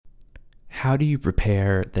How do you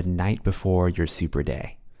prepare the night before your super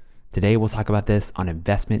day? Today, we'll talk about this on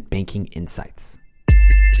Investment Banking Insights.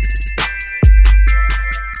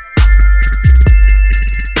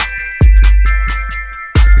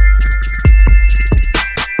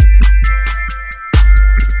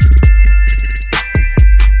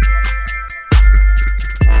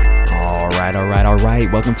 All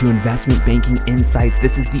right. Welcome to Investment Banking Insights.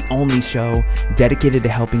 This is the only show dedicated to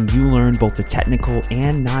helping you learn both the technical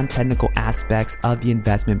and non-technical aspects of the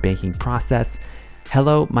investment banking process.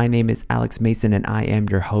 Hello, my name is Alex Mason and I am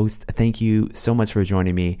your host. Thank you so much for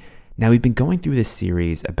joining me. Now, we've been going through this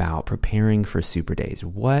series about preparing for super days.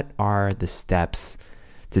 What are the steps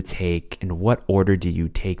to take and what order do you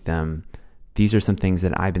take them? These are some things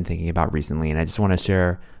that I've been thinking about recently, and I just want to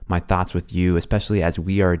share my thoughts with you, especially as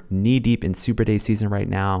we are knee-deep in Super Day season right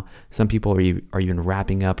now. Some people are even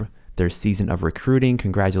wrapping up their season of recruiting.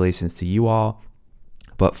 Congratulations to you all.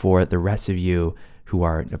 But for the rest of you who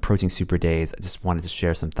are approaching Super Days, I just wanted to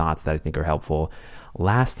share some thoughts that I think are helpful.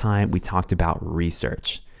 Last time, we talked about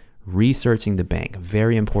researching the bank,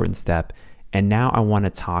 very important step. And now I want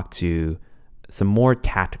to talk to some more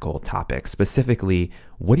tactical topics, specifically,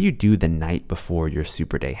 what do you do the night before your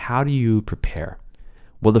Super Day? How do you prepare?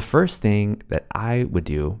 Well, the first thing that I would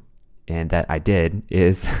do, and that I did,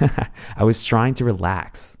 is I was trying to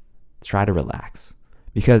relax. Try to relax.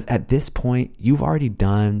 Because at this point, you've already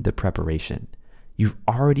done the preparation. You've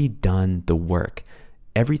already done the work.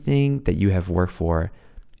 Everything that you have worked for,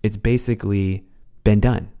 it's basically been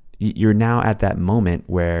done. You're now at that moment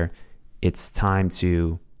where it's time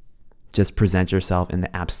to just present yourself in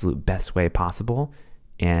the absolute best way possible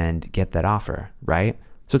and get that offer, right?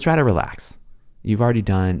 So try to relax. You've already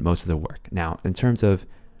done most of the work. Now, in terms of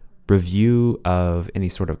review of any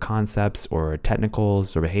sort of concepts or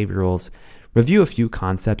technicals or behaviorals, review a few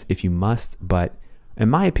concepts if you must, but in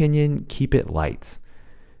my opinion, keep it light.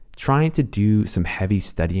 Trying to do some heavy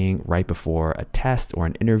studying right before a test or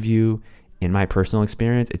an interview, in my personal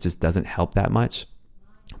experience, it just doesn't help that much.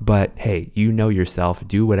 But hey, you know yourself,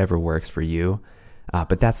 do whatever works for you.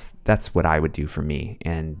 But that's what I would do for me.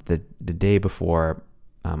 And the day before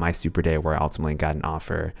my super day where I ultimately got an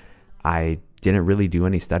offer, I didn't really do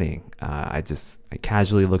any studying. I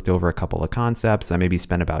casually looked over a couple of concepts. I maybe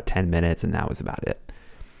spent about 10 minutes and that was about it.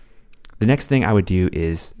 The next thing I would do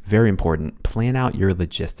is very important, plan out your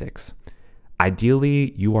logistics.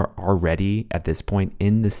 Ideally, you are already at this point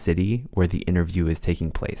in the city where the interview is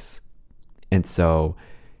taking place. And so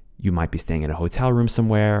you might be staying in a hotel room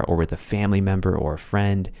somewhere or with a family member or a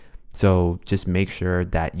friend. So just make sure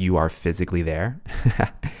that you are physically there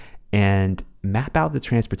and map out the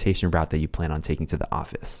transportation route that you plan on taking to the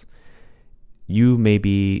office. You may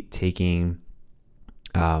be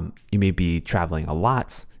traveling a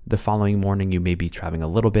lot. The following morning, you may be traveling a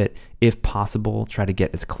little bit. If possible, try to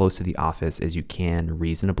get as close to the office as you can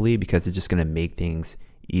reasonably, because it's just going to make things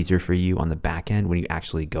easier for you on the back end when you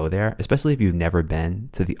actually go there, especially if you've never been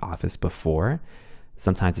to the office before.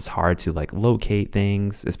 Sometimes it's hard to locate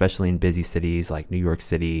things, especially in busy cities like New York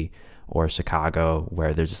City or Chicago,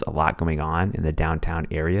 where there's just a lot going on in the downtown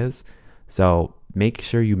areas. So make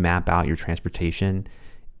sure you map out your transportation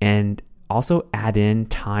and also add in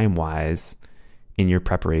time-wise in your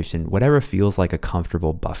preparation, whatever feels like a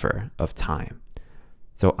comfortable buffer of time.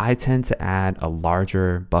 So I tend to add a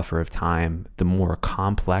larger buffer of time the more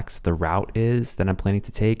complex the route is that I'm planning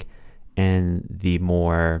to take and the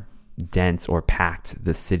more dense or packed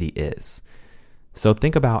the city is. So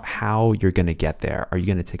think about how you're going to get there. Are you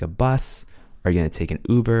going to take a bus? Are you going to take an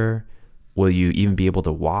Uber? Will you even be able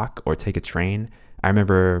to walk or take a train? I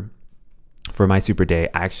remember for my super day,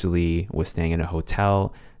 I actually was staying in a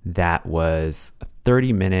hotel that was a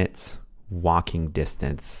 30-minute walking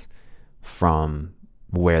distance from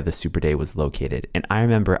where the super day was located. And I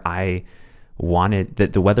remember I wanted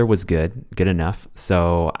that the weather was good enough.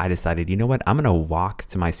 So I decided, you know what, I'm going to walk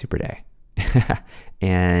to my super day.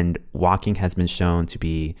 And walking has been shown to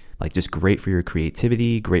be just great for your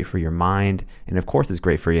creativity, great for your mind. And of course, it's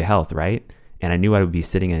great for your health, right? And I knew I would be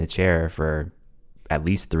sitting in a chair for at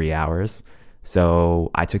least 3 hours.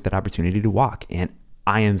 So I took that opportunity to walk, and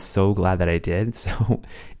I am so glad that I did. So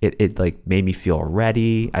it made me feel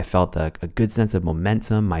ready. I felt a good sense of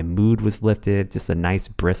momentum. My mood was lifted. Just a nice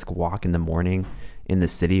brisk walk in the morning in the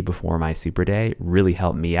city before my super day really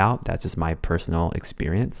helped me out. That's just my personal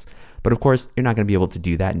experience. But of course, you're not going to be able to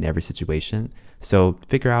do that in every situation. So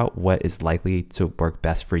figure out what is likely to work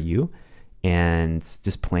best for you and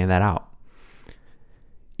just plan that out.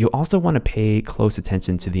 You'll also want to pay close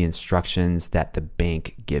attention to the instructions that the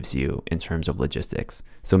bank gives you in terms of logistics.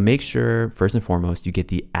 So make sure, first and foremost, you get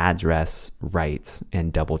the address right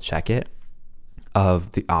and double check it.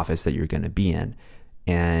 of the office that you're going to be in.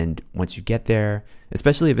 And once you get there,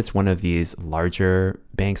 especially if it's one of these larger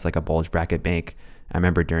banks like a bulge bracket bank, I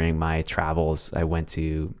remember during my travels, I went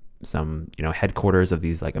to some, headquarters of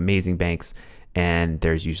these like amazing banks, and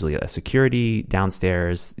there's usually a security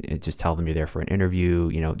downstairs. Just tell them you're there for an interview.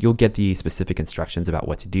 You'll get the specific instructions about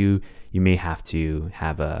what to do. You may have to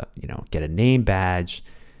have get a name badge,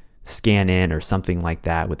 scan in or something like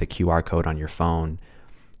that with a QR code on your phone.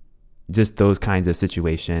 Just those kinds of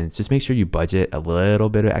situations. Just make sure you budget a little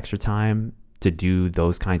bit of extra time to do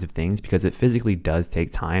those kinds of things, because it physically does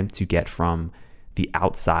take time to get from the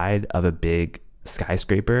outside of a big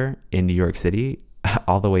skyscraper in New York City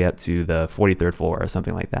all the way up to the 43rd floor or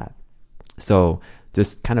something like that. So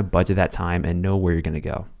just kind of budget that time and know where you're going to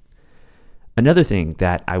go. Another thing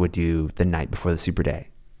that I would do the night before the super day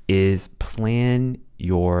is plan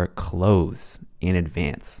your clothes in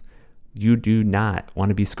advance. You do not want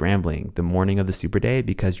to be scrambling the morning of the super day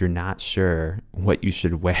because you're not sure what you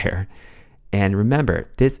should wear. And remember,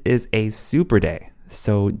 this is a super day,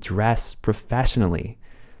 so dress professionally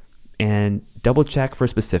and double check for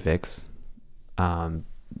specifics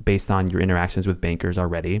based on your interactions with bankers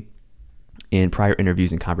already in prior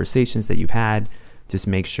interviews and conversations that you've had. Just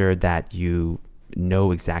make sure that you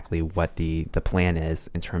know exactly what the plan is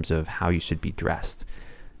in terms of how you should be dressed.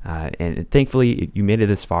 And thankfully, you made it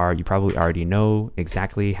this far. You probably already know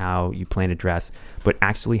exactly how you plan to dress, but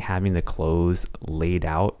actually having the clothes laid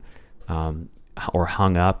out or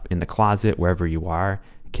hung up in the closet, wherever you are,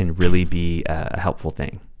 can really be a helpful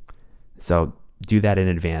thing. So do that in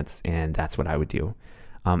advance, and that's what I would do.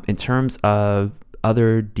 In terms of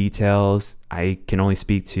other details, I can only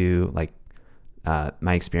speak to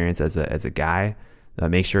my experience as a guy.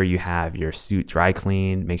 Make sure you have your suit dry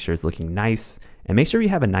cleaned, make sure it's looking nice, and make sure you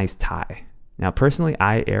have a nice tie. Now, personally,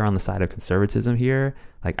 I err on the side of conservatism here.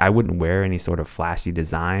 I wouldn't wear any sort of flashy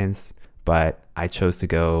designs, but I chose to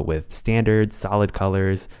go with standard, solid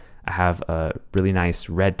colors. I have a really nice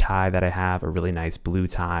red tie that I have, a really nice blue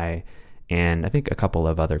tie, and I think a couple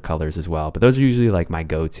of other colors as well. But those are usually my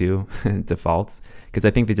go-to defaults because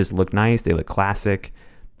I think they just look nice, they look classic,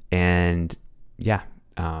 and yeah,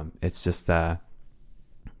 it's just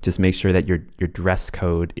make sure that your dress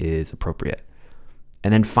code is appropriate.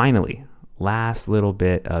 And then finally, last little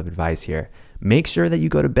bit of advice here. Make sure that you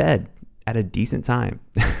go to bed at a decent time.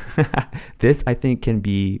 This, I think, can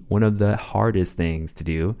be one of the hardest things to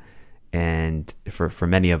do. And for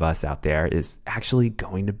many of us out there is actually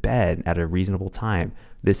going to bed at a reasonable time.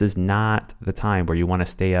 This is not the time where you want to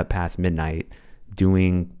stay up past midnight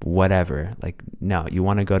doing whatever. No, you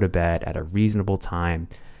want to go to bed at a reasonable time,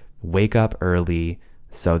 wake up early,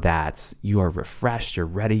 so that you are refreshed, you're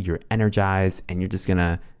ready, you're energized, and you're just going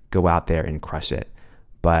to go out there and crush it.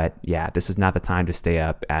 But yeah, this is not the time to stay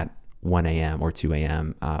up at 1 a.m. or 2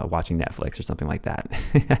 a.m. Watching Netflix or something like that.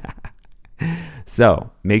 So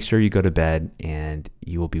make sure you go to bed, and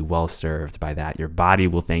you will be well served by that. Your body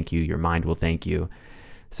will thank you. Your mind will thank you.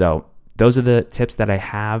 So those are the tips that I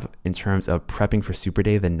have in terms of prepping for Super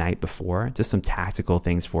Day the night before. Just some tactical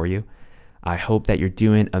things for you. I hope that you're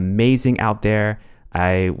doing amazing out there.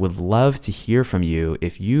 I would love to hear from you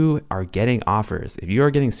if you are getting offers, if you are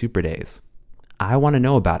getting super days. I want to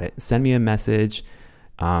know about it. Send me a message,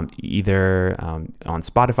 either on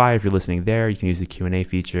Spotify. If you're listening there, you can use the Q&A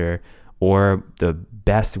feature, or the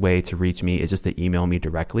best way to reach me is just to email me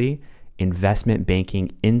directly,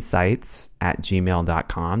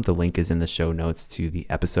 investmentbankinginsights@gmail.com. The link is in the show notes to the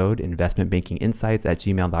episode,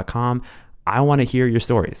 investmentbankinginsights@gmail.com. I want to hear your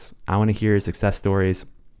stories. I want to hear your success stories.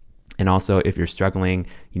 And also, if you're struggling,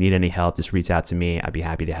 you need any help, just reach out to me. I'd be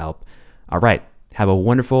happy to help. All right. Have a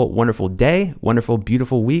wonderful, wonderful day, wonderful,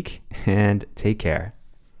 beautiful week, and take care.